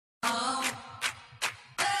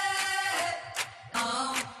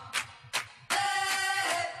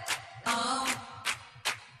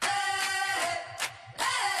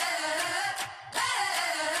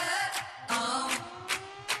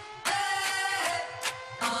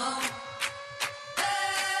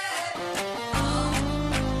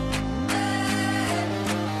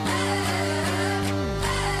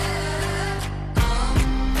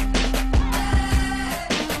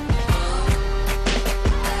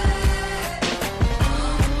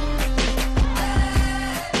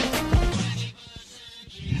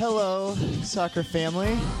Hello, soccer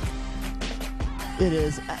family. It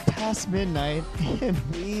is past midnight, and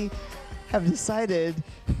we have decided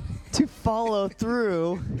to follow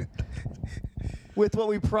through with what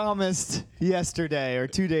we promised yesterday or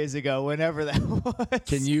 2 days ago, whenever that was.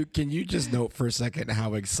 Can you just note for a second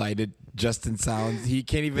how excited Justin sounds? He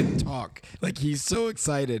can't even talk. Like, he's so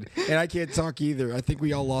excited, and I can't talk either. I think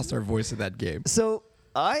we all lost our voice in that game. So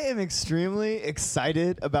I am extremely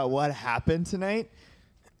excited about what happened tonight.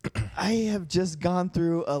 I have just gone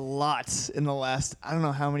through a lot in the last, I don't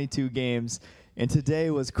know how many 2 games, and today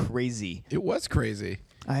was crazy. It was crazy.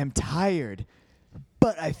 I am tired,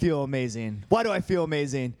 but I feel amazing. Why do I feel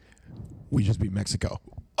amazing? We just beat Mexico.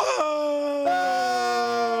 Oh!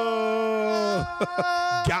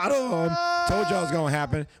 Got him. Told y'all it was going to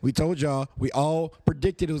happen. We told y'all. We all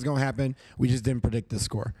predicted it was going to happen. We just didn't predict the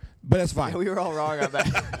score. But that's fine. Yeah, we were all wrong on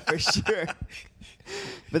that, for sure.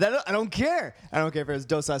 But I don't care. I don't care if it was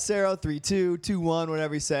 2-0, 3-2, 2-1,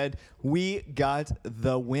 whatever he said. We got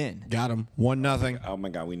the win. Got him. 1-0. Oh my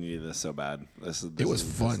God, we needed this so bad. It was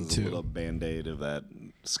fun, this is too. A little Band-Aid of that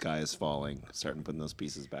sky is falling, starting putting those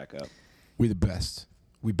pieces back up. We the best.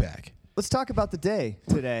 We back. Let's talk about the day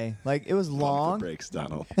today. Like, it was Pump the long. brakes,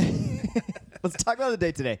 Donald. Let's talk about the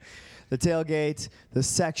day today. The tailgate, the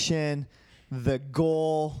section, the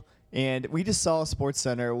goal. And we just saw a sports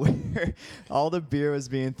center where all the beer was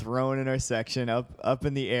being thrown in our section up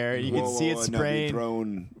in the air. You could see it spraying.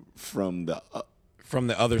 Thrown from the From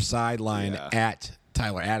the other sideline at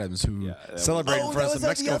Tyler Adams, who celebrated in front of some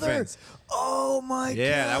Mexico fans. Oh my God!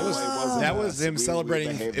 Yeah, that was him We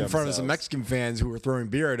celebrating behaved in front of some ourselves. Mexican fans who were throwing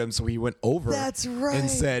beer at him. So he went over. That's right. And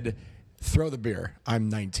said, "Throw the beer. I'm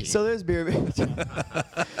 19." So there's beer.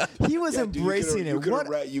 He was embracing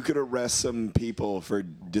it. You could arrest some people for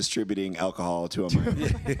distributing alcohol to a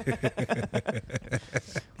minor.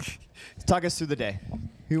 Talk us through the day.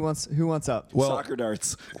 Who wants up? Well, Soccer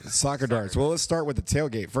darts. Soccer darts. Well, let's start with the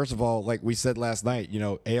tailgate. First of all, like we said last night,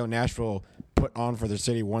 AO Nashville put on for their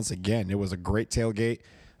city once again. It was a great tailgate.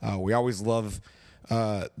 We always love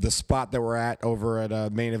the spot that we're at over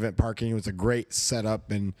at main event parking. It was a great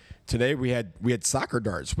setup, and today we had soccer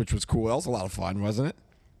darts, which was cool. That was a lot of fun, wasn't it?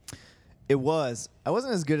 It was. I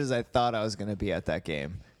wasn't as good as I thought I was going to be at that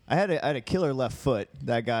game. I had a killer left foot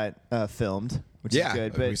that got filmed, which is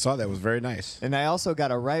good. But we saw that. It was very nice. And I also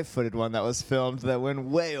got a right-footed one that was filmed that went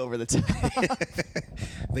way over the top.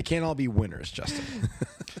 They can't all be winners, Justin.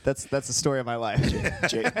 That's the story of my life.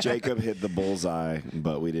 Jacob hit the bullseye,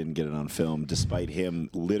 but we didn't get it on film, despite him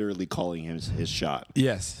literally calling his shot.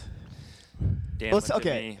 Yes.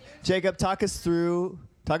 Okay, Jacob, talk us through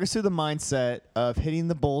the mindset of hitting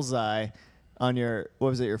the bullseye on your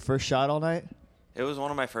first shot all night? It was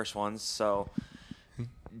one of my first ones, so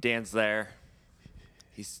Dan's there.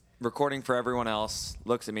 He's recording for everyone else,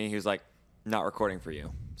 looks at me, he was like, not recording for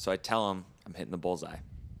you. So I tell him I'm hitting the bullseye.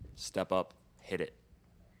 Step up, hit it.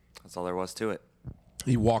 That's all there was to it.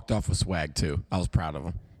 He walked off with swag, too. I was proud of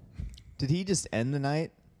him. Did he just end the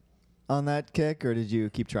night on that kick, or did you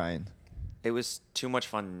keep trying? It was too much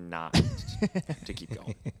fun not to keep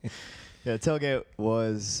going. Yeah, tailgate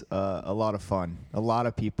was a lot of fun. A lot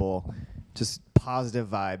of people, just positive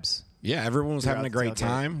vibes. Yeah, everyone was having a great tailgate.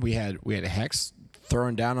 time. We had Hex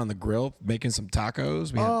throwing down on the grill, making some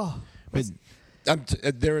tacos.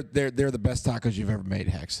 They're the best tacos you've ever made,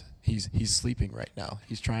 Hex. He's sleeping right now.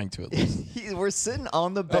 He's trying to at least. We're sitting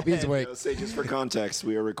on the bed. He's awake. Say, just for context,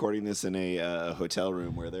 we are recording this in a hotel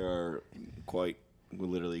room where there are quite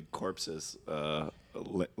literally corpses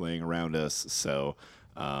laying around us. So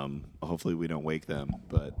hopefully we don't wake them.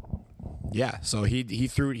 But Yeah, so he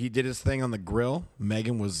did his thing on the grill.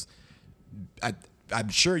 Megan was, I'm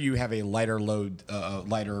sure you have a lighter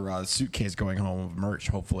suitcase going home of merch,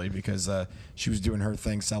 hopefully, because she was doing her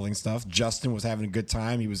thing, selling stuff. Justin was having a good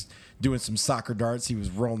time. He was doing some soccer darts. He was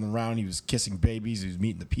rolling around. He was kissing babies. He was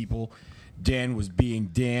meeting the people. Dan was being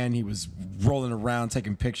Dan. He was rolling around,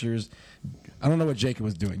 taking pictures. I don't know what Jacob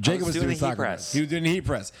was doing. Jacob was doing the soccer heat press. darts. He was doing the heat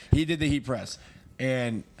press. He did the heat press.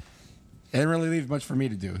 And it didn't really leave much for me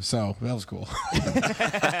to do, so that was cool.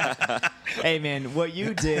 Hey, man, what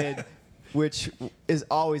you did, which is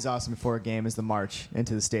always awesome before a game, is the march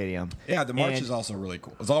into the stadium. Yeah, the march And- is also really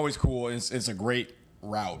cool. It's always cool. It's a great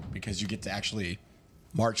route because you get to actually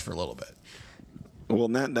march for a little bit. well,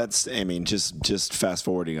 that's just fast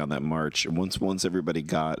forwarding on that march. Once everybody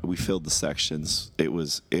we filled the sections. It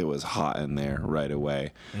was hot in there right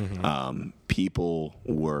away. Mm-hmm. People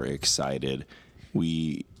were excited.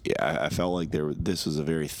 I felt like this was a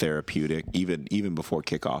very therapeutic, even before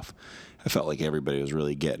kickoff. I felt like everybody was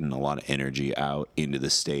really getting a lot of energy out into the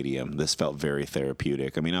stadium. This felt very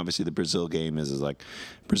therapeutic. I mean, obviously the Brazil game is like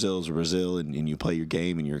Brazil is Brazil, and you play your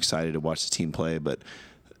game and you're excited to watch the team play. But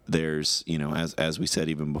there's, as we said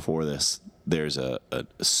even before this, there's a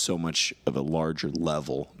so much of a larger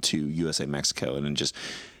level to USA Mexico, and then just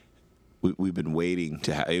we've been waiting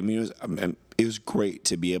to have. I mean, it was great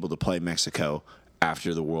to be able to play Mexico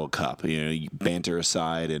after the World Cup. Banter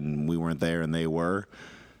aside, and we weren't there and they were.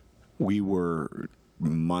 We were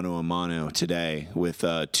mano a mano today with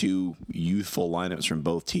two youthful lineups from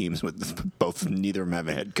both teams. With neither of them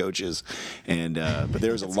having head coaches, and but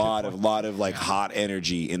there was a lot of like hot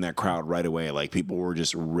energy in that crowd right away. Like people were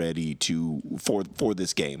just ready for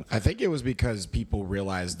this game. I think it was because people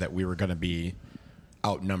realized that we were going to be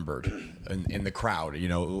outnumbered in the crowd.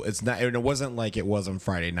 It's not. It wasn't like it was on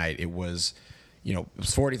Friday night. It was, it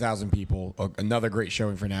was 40,000 people. Another great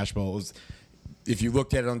showing for Nashville. It was. If you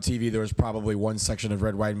looked at it on TV, there was probably one section of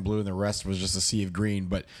red, white, and blue, and the rest was just a sea of green.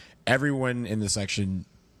 But everyone in the section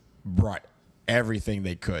brought everything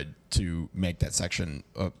they could to make that section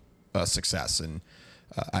a success. And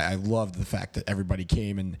I loved the fact that everybody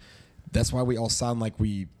came, and that's why we all sound like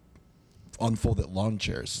we unfolded lawn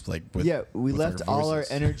chairs. We left all our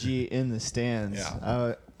voices. energy in the stands.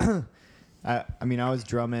 Yeah. I was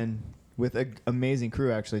drumming with an amazing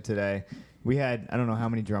crew actually today. We had, I don't know how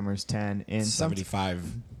many drummers, 10. And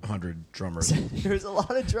 7,500 drummers. There's a lot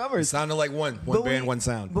of It drummers. sounded like one But band, we- one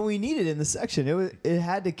sound. But we needed in the section. It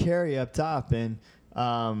had to carry up top. And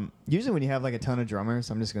usually when you have like a ton of drummers,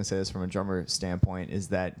 I'm just going to say this from a drummer standpoint, is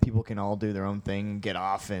that people can all do their own thing, get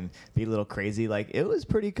off and be a little crazy. Like, it was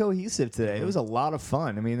pretty cohesive today. It was a lot of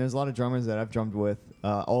fun. I mean, there's a lot of drummers that I've drummed with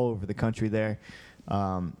all over the country there.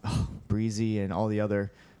 Breezy and all the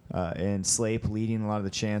other... and Slape leading a lot of the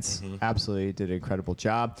chants. Absolutely did an incredible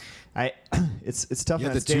job. It's tough. Yeah,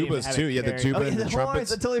 in the a stadium tubas to have too. it Yeah, the carry- tuba Oh, and the horns.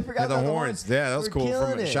 trumpets. I totally forgot Yeah, about the the horns. Yeah, that was We're cool.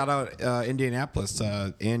 killing it. Shout out Indianapolis.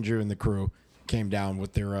 Andrew and the crew came down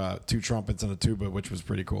with their two trumpets and a tuba, which was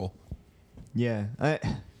pretty cool. Yeah,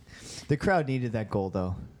 the crowd needed that goal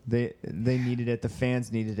though. They needed it. The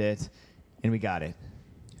fans needed it, and we got it.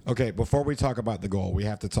 Okay, before we talk about the goal, we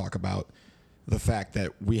have to talk about the fact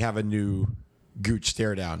that we have a new Gooch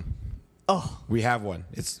stare down. Oh, We have one.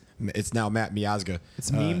 It's now Matt Miazga. it's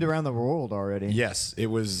memed around the world already. Yes, it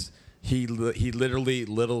was. He literally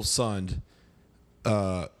little sunned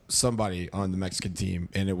somebody on the Mexican team,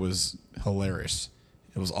 and it was hilarious.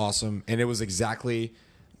 It was awesome, and it was exactly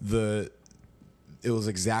the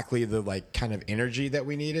like kind of energy that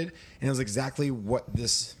we needed, and it was exactly what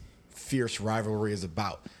this fierce rivalry is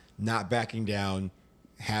about. Not backing down,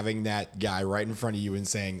 having that guy right in front of you and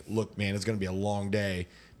saying, "Look, man, it's going to be a long day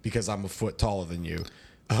because I'm a foot taller than you."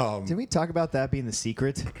 Did we talk about that being the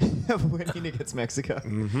secret of winning against Mexico?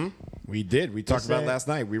 We did. We talked about it say- last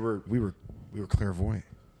night. We were clairvoyant.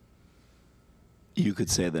 You could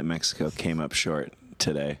say that Mexico came up short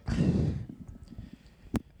today.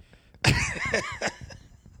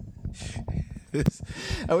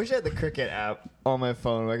 I wish I had the Cricket app on my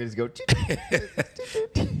phone where I could just go.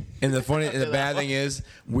 And the bad thing is,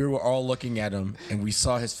 we were all looking at him, and we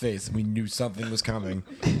saw his face, and we knew something was coming,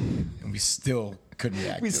 and we still couldn't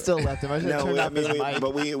react. We to still it. left him. I should have turned off his mic.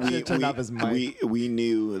 but Should've turned off his mic. we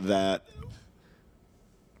knew that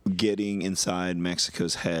getting inside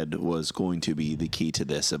Mexico's head was going to be the key to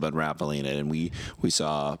this, of unraveling it. And we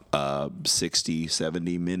saw 60,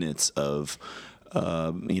 70 minutes of,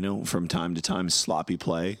 from time to time, sloppy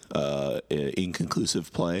play,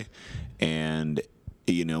 inconclusive play. And,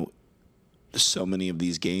 so many of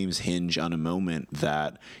these games hinge on a moment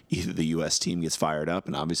that either the U.S. team gets fired up,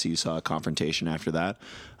 and obviously you saw a confrontation after that.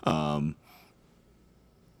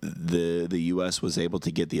 The U.S. was able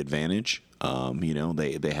to get the advantage.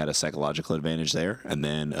 They had a psychological advantage there, and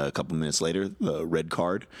then a couple minutes later, the red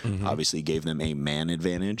card obviously gave them a man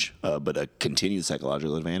advantage, but a continued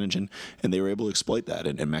psychological advantage, and they were able to exploit that.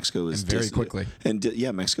 And Mexico was And very quickly.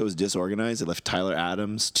 Mexico was disorganized. It left Tyler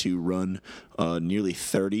Adams to run nearly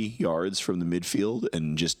 30 yards from the midfield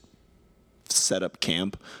and just set up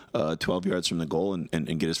camp 12 yards from the goal and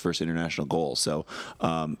get his first international goal. So,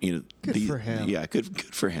 Good for him. Yeah, good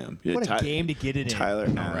for him. What a game to get it in. Tyler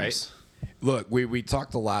Adams. right. Look, we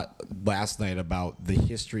talked a lot last night about the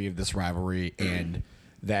history of this rivalry and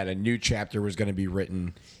that a new chapter was going to be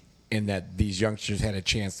written and that these youngsters had a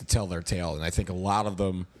chance to tell their tale. And I think a lot of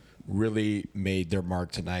them really made their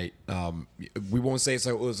mark tonight. We won't say so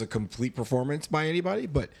it was a complete performance by anybody,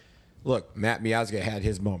 but look, Matt Miazga had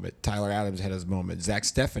his moment. Tyler Adams had his moment. Zach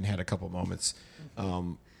Steffen had a couple moments.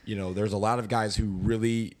 There's a lot of guys who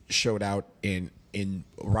really showed out and in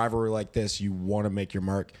a rivalry like this, you want to make your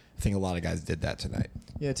mark. I think a lot of guys did that tonight.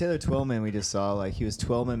 Yeah, Taylor Twellman, we just saw, like, he was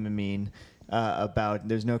Twellman mean about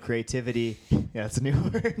there's no creativity. Yeah, that's a new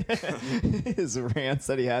word. His rants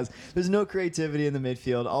that he has. There's no creativity in the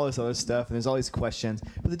midfield, all this other stuff, and there's all these questions.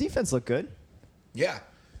 But the defense looked good, Yeah.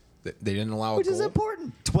 They didn't allow which a goal. is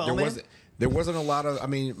important. Twellman. There wasn't a lot of. I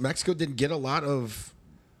mean, Mexico didn't get a lot of,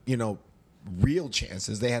 real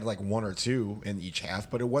chances. They had like one or two in each half,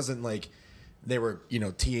 but it wasn't like they were,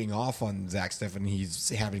 teeing off on Zach Steffen. He's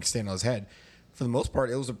having to stand on his head. For the most part,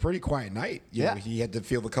 it was a pretty quiet night. You know, he had to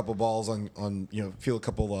field a couple balls field a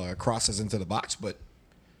couple crosses into the box, but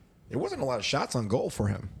there wasn't a lot of shots on goal for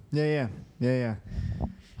him. Yeah.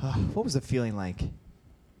 What was the feeling like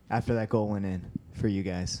after that goal went in for you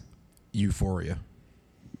guys? Euphoria.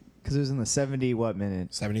 Because it was in the 70 what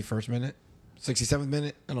minute? 71st minute? 67th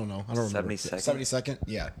minute? I don't know. I don't remember. 72nd? 72nd?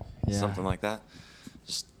 Yeah. Something like that.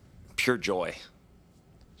 Just pure joy.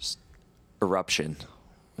 Just eruption.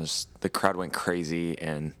 Just the crowd went crazy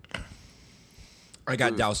and I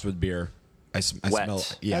got doused with beer. I Wet. smell.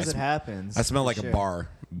 Yeah, As it happens. I smell for like sure. a bar.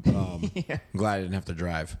 I'm Yeah. glad I didn't have to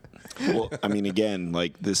drive. Well, I mean, again,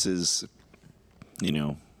 like this is,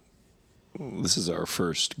 this is our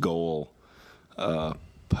first goal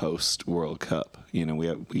post World Cup.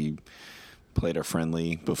 We played our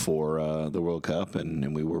friendly before the World Cup,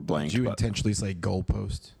 and we were blanked. Did you but- intentionally say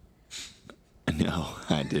goalpost? No,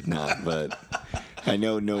 I did not. But I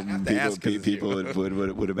know people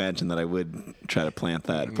would imagine that I would try to plant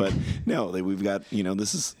that. But no, we've got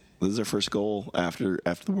this is our first goal after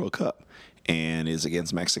the World Cup, and is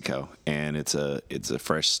against Mexico, and it's a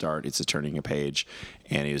fresh start. It's a turning a page,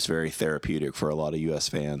 and it was very therapeutic for a lot of U.S.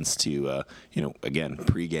 fans to again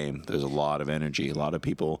pregame. There's a lot of energy, a lot of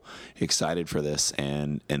people excited for this,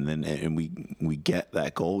 and we get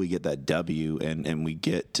that goal, we get that W, and we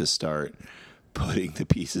get to start putting the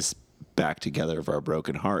pieces back together of our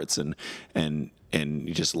broken hearts, and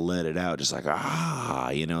you just let it out, just like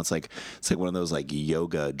it's like one of those like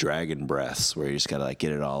yoga dragon breaths where you just gotta like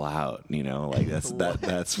get it all out, like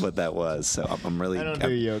that's what that was. So I'm really I don't do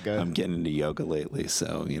yoga. I'm getting into yoga lately,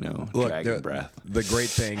 so Look, dragon breath. The great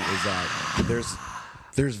thing is that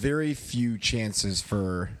there's very few chances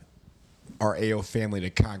for our AO family to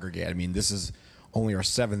congregate. I mean, this is only our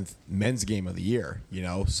 7th men's game of the year,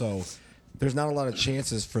 so there's not a lot of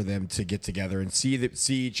chances for them to get together and see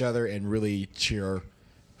each other and really cheer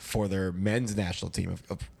for their men's national team.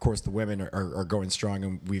 Of course, the women are going strong,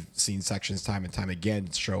 and we've seen sections time and time again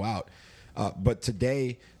show out. But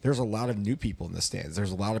today, there's a lot of new people in the stands.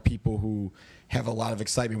 There's a lot of people who have a lot of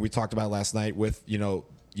excitement. We talked about last night with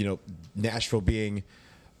Nashville being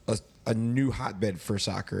a new hotbed for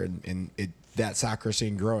soccer, and that soccer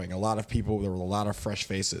scene growing. A lot of people. There were a lot of fresh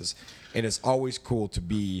faces, and it's always cool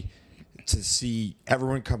to see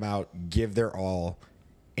everyone come out, give their all,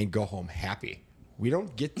 and go home happy. We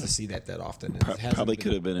don't get to see that often. Probably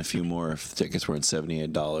could have been a few more if the tickets weren't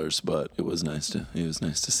 $78, but it was nice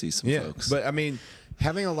to see some folks. But I mean,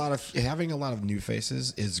 having a lot of new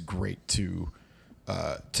faces is great to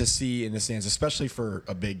see in the stands, especially for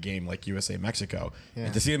a big game like USA Mexico,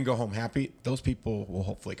 and to see them go home happy. Those people will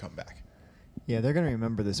hopefully come back. Yeah, they're going to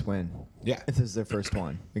remember this win. Yeah. If this is their first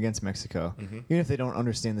one against Mexico. Even if they don't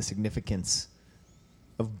understand the significance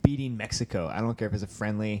of beating Mexico. I don't care if it's a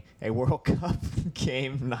friendly, a World Cup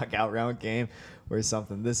game, knockout round game, or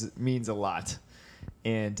something. This means a lot.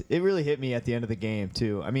 And it really hit me at the end of the game,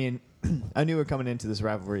 too. I mean, I knew we're coming into this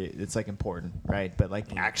rivalry. It's, like, important, right? But,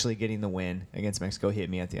 like, actually getting the win against Mexico hit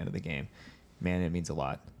me at the end of the game. Man, it means a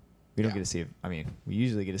lot. We don't get to see it. I mean, we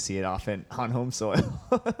usually get to see it often on home soil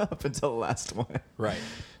up until the last one. Right.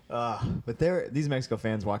 But these Mexico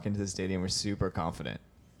fans walk into the stadium were super confident,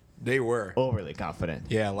 They were. overly confident.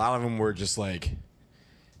 Yeah, a lot of them were just like,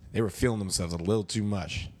 they were feeling themselves a little too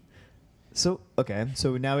much. So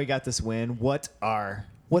now we got this win. What's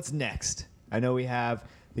next? I know we have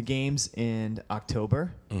the games in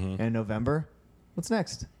October and November. What's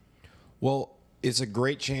next? Well, it's a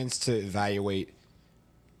great chance to evaluate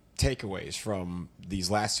takeaways from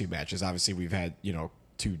these last two matches. Obviously, we've had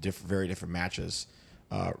two very different matches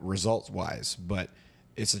results wise, but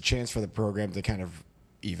it's a chance for the program to kind of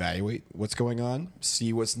evaluate what's going on,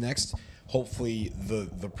 see what's next. Hopefully,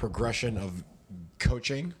 the progression of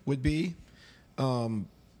coaching would be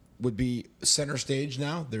center stage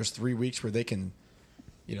now. There's 3 weeks where they can,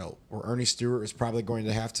 where Ernie Stewart is probably going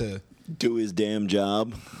to have to Do his damn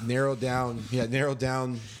job. narrow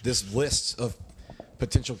down this list of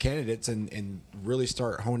potential candidates and really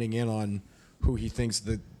start honing in on who he thinks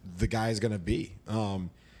the guy is going to be.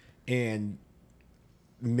 And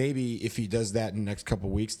maybe if he does that in the next couple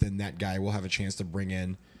of weeks, then that guy will have a chance to bring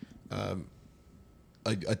in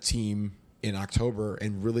a team in October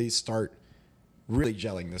and really start really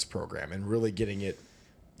gelling this program and really getting it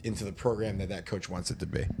into the program that coach wants it to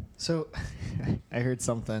be. So I heard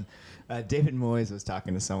something. David Moyes was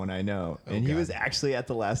talking to someone I know, and he God. was actually at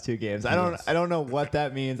the last 2 games. I was. don't know what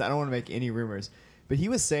that means. I don't want to make any rumors, but he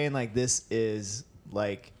was saying like this is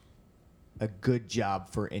like a good job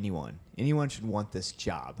for anyone. Anyone should want this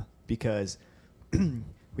job because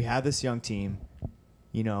we have this young team.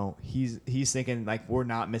 You know, he's thinking like we're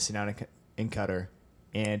not missing out in Qatar,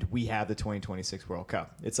 and we have the 2026 World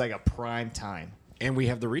Cup. It's like a prime time. And we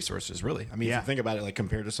have the resources, really. I mean, Yeah. if you think about it, like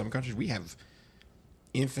compared to some countries, we have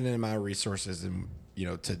infinite amount of resources, and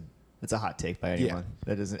to That's a hot take by anyone.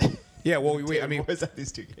 That isn't. yeah. Well, I mean, was at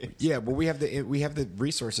these 2 games. yeah. Well, we have the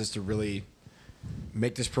resources to really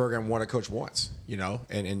make this program what a coach wants,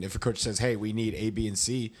 And if a coach says, "Hey, we need A, B, and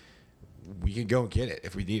C," we can go and get it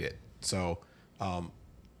if we need it. So,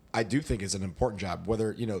 I do think it's an important job.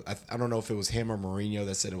 Whether I don't know if it was him or Mourinho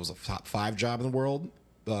that said it was a top 5 job in the world,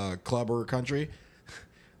 club or country.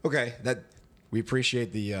 Okay, that we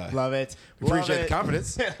appreciate the Love it. we appreciate Love the it.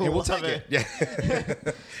 confidence, and we'll Love take it.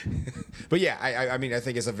 Yeah. But yeah, I mean, I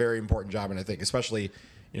think it's a very important job, and I think especially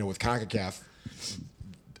with CONCACAF,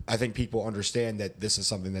 I think people understand that this is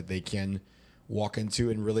something that they can walk into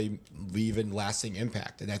and really leave a lasting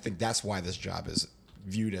impact, and I think that's why this job is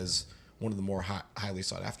viewed as one of the more highly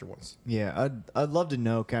sought after ones. Yeah, I'd love to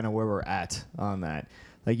know kind of where we're at on that.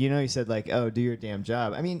 Like, you said like, oh, do your damn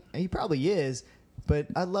job. I mean, he probably is, but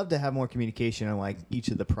I'd love to have more communication on like each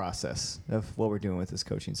of the process of what we're doing with this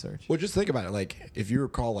coaching search. Well, just think about it. Like, if you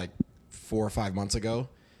recall, like 4 or 5 months ago,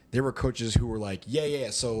 there were coaches who were like,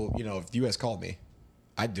 yeah. So, if the U.S. called me,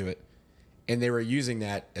 I'd do it. And they were using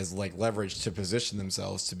that as like leverage to position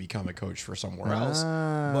themselves to become a coach for somewhere else.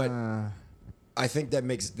 But I think that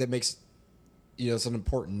makes it's an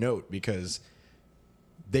important note because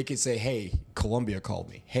they could say, hey, Colombia called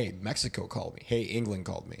me. Hey, Mexico called me. Hey, England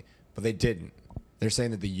called me. But they didn't. They're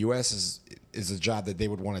saying that the U.S. is a job that they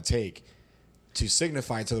would want to take to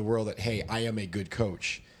signify to the world that, hey, I am a good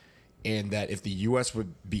coach. And that if the U.S.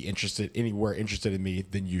 would be interested in me,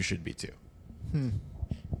 then you should be too.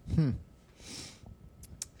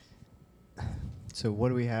 So what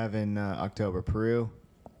do we have in October? Peru?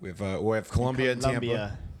 We have Colombia and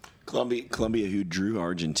Tampa. Colombia, who drew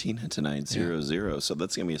Argentina tonight 0-0, so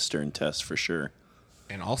that's going to be a stern test for sure.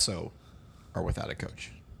 And also are without a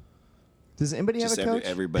coach. Does anybody have a coach?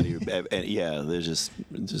 Everybody, yeah, they're just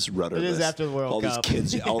rudderless. It is after the World Cup.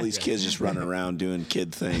 All these kids just running around doing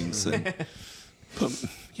kid things. And,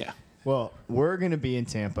 yeah. Well, we're going to be in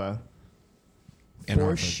Tampa And for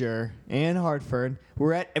Hartford. sure. And Hartford.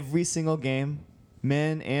 We're at every single game,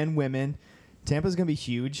 men and women. Tampa's going to be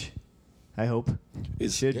huge, I hope.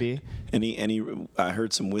 Should be. I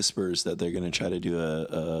heard some whispers that they're going to try to do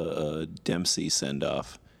a Dempsey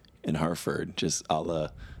send-off in Hartford, just a la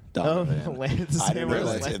Donovan. Lance. I didn't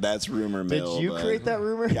realize Lance. that's rumor mill. Did you but- create that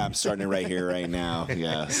rumor? Yeah, I'm starting it right here, right now.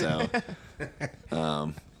 Yeah, so.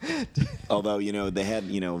 Although, they had,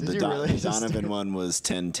 the you really just Donovan do- one was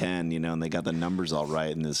 10-10, and they got the numbers all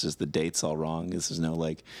right, and this is the dates all wrong. This is no,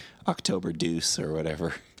 like, October Deuce or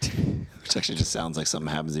whatever, which actually just sounds like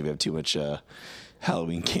something happens if you have too much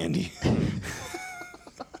Halloween candy.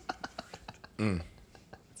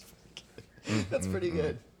 That's pretty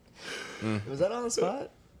good. Was that on the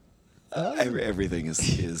spot? Everything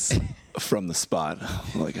is from the spot,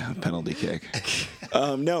 like a penalty kick.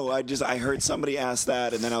 No, I heard somebody ask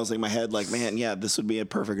that, and then I was like, in my head, like, man, yeah, this would be a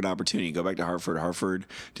perfect opportunity. Go back to Hartford. Hartford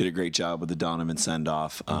did a great job with the Donovan send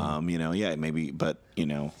off. Yeah, maybe, but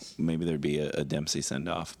maybe there'd be a Dempsey send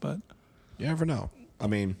off, but You never know. I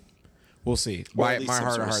mean, we'll see. or My at least some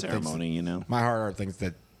heart sort of of heart ceremony, thinks, my heart of heart thinks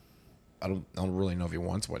that I don't really know if he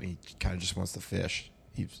wants one. He kind of just wants to fish.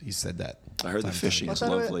 He said that. I heard the time and fishing time is I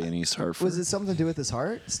thought it- lovely in East Hartford. Was it something to do with his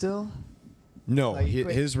heart still? No, Like, he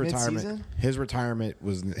quit his retirement. mid-season? His retirement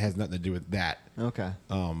has nothing to do with that. Okay.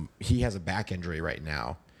 He has a back injury right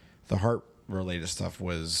now. The heart related stuff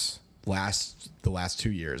was the last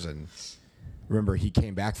 2 years, and remember he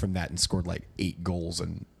came back from that and scored like 8 goals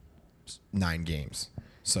in 9 games.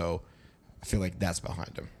 So I feel like that's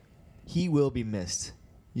behind him. He will be missed.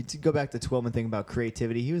 You go back to Twillman thing about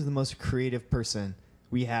creativity. He was the most creative person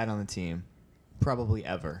we had on the team, probably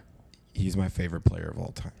ever. He's my favorite player of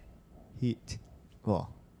all time. Yeah.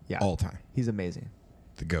 All time. He's amazing.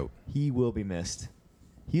 The GOAT. He will be missed.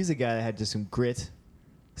 He's a guy that had just some grit,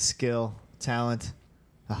 skill, talent.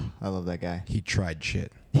 I love that guy. He tried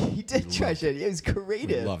shit. He did try shit. He was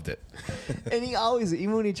creative. Loved it. And he always,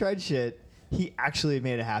 even when he tried shit, he actually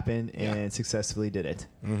made it happen and Yeah. successfully did it.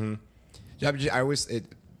 Yeah, I always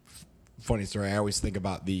funny story. I always think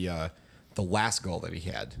about the last goal that he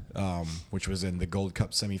had, which was in the Gold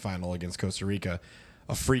Cup semifinal against Costa Rica,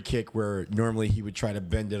 a free kick where normally he would try to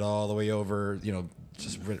bend it all the way over,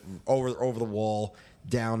 just over the wall,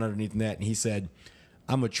 down underneath the net, and he said,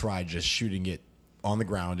 "I'm gonna try just shooting it on the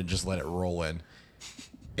ground and just let it roll in."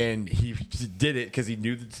 And he did it because he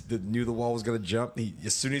knew the wall was gonna jump.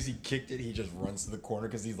 As soon as he kicked it, he just runs to the corner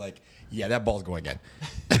because he's like, "Yeah, that ball's going in."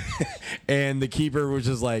 And the keeper was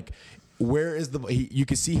just like, "Where is the?" You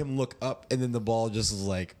could see him look up, and then the ball just is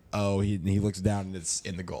like, "Oh." He looks down, and it's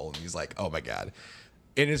in the goal, and he's like, "Oh my god!"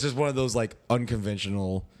 And it's just one of those like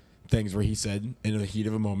unconventional things where he said, in the heat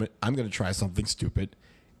of a moment, "I'm gonna try something stupid,"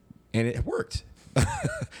 and it worked.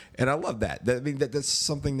 And I love that. That's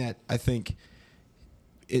something that I think.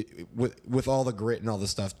 With all the grit and all the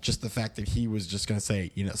stuff, just the fact that he was just gonna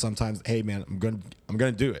say, sometimes, "Hey man, I'm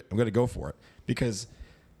gonna do it. I'm gonna go for it," because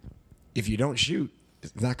if you don't shoot,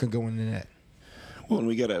 it's not gonna go in the net. Well, and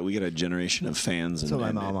we got a generation of fans. That's and,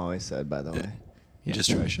 what my and- mom always said, by the way. You just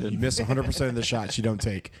try You shit. miss 100% of the shots you don't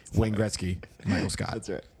take. Wayne Gretzky, Michael Scott. That's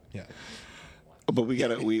right. Yeah. But we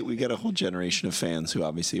got a whole generation of fans who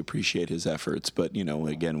obviously appreciate his efforts. But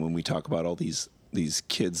again, when we talk about all these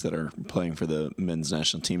kids that are playing for the men's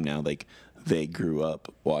national team now, like they grew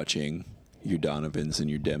up watching your Donovans and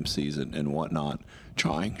your Dempseys and whatnot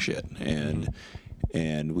trying shit.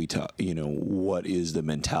 And we talk, what is the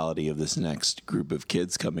mentality of this next group of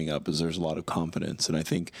kids coming up? Is there's a lot of confidence, and I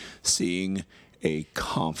think seeing a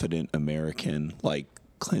confident American like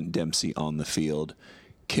Clint Dempsey on the field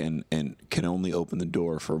can only open the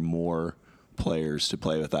door for more players to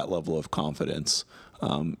play with that level of confidence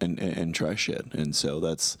and try shit. And so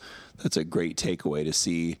that's a great takeaway to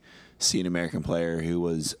see an American player who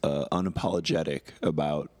was unapologetic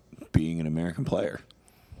about being an American player.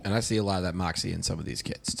 And I see a lot of that moxie in some of these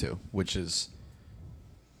kids too, which is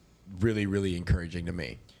really, really encouraging to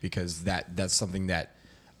me because that's something that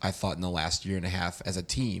I thought in the last year and a half as a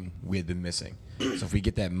team we had been missing. So if we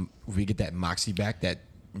get that moxie back, that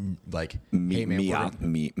like, hey man,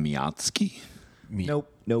 Miatsky? Nope.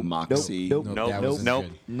 Moxie. Nope. No, Nope. that wasn't Nope.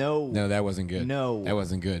 good. No. No, that wasn't good. No. That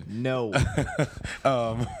wasn't good. No.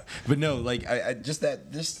 But no, like I just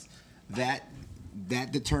that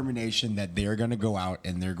determination that they're going to go out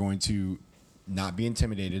and they're going to not be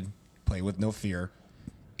intimidated, play with no fear,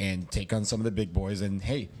 and take on some of the big boys. And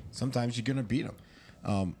hey, sometimes you're going to beat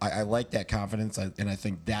them. I like that confidence, and I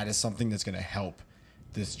think that is something that's going to help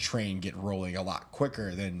this train get rolling a lot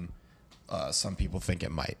quicker than some people think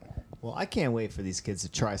it might. Well, I can't wait for these kids to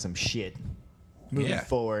try some shit moving Yeah.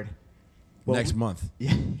 forward. Well, Next month.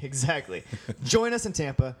 Yeah, exactly. Join us in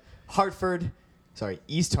Tampa,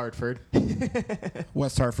 East Hartford.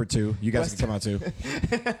 West Hartford too. You guys West can come out too.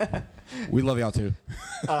 We love y'all too.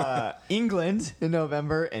 England in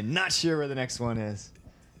November, and not sure where the next one is.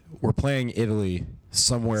 We're playing Italy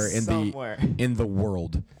somewhere Somewhere. in the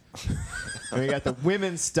world. And we got the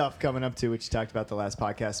women's stuff coming up too, which you talked about the last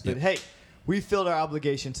podcast. But Yep. hey, we filled our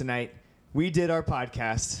obligation tonight. We did our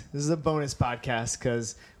podcast. This is a bonus podcast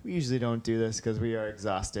because we usually don't do this because we are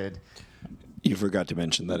exhausted. You forgot to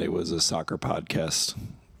mention that it was a soccer podcast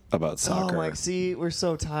about soccer. Oh, Mike, see, we're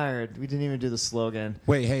so tired. We didn't even do the slogan.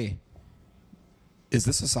 Wait, hey. Is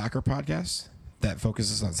this a soccer podcast that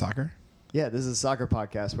focuses on soccer? Yeah, this is a soccer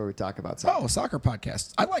podcast where we talk about soccer. Oh, a soccer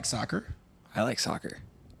podcast. I like soccer. I like soccer.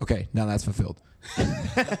 Okay, now that's fulfilled.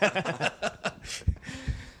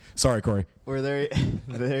 Sorry, Corey. Well,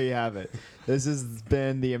 there you have it. This has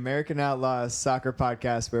been the American Outlaws Soccer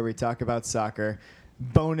Podcast where we talk about soccer.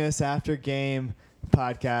 Bonus after game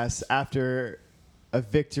podcast after a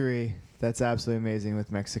victory that's absolutely amazing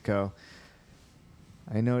with Mexico.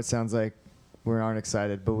 I know it sounds like we aren't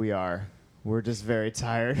excited, but we are. We're just very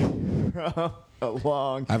tired from a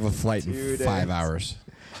long I have a flight in 2 5 days. hours.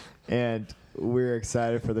 And we're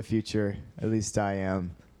excited for the future. At least I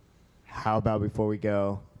am. How about before we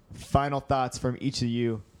go, final thoughts from each of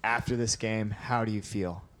you after this game? How do you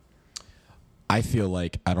feel? I feel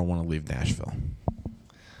like I don't want to leave Nashville.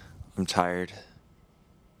 I'm tired.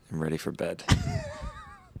 I'm ready for bed.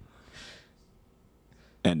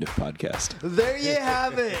 End of podcast. There you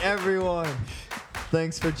have it, everyone.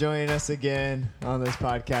 Thanks for joining us again on this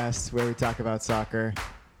podcast where we talk about soccer.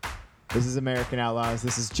 This is American Outlaws.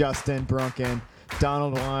 This is Justin Brunken,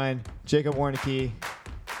 Donald Wine, Jacob Warnicki,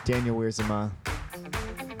 Daniel Wiersema.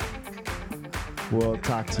 We'll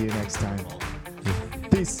talk to you next time.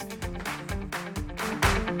 Peace.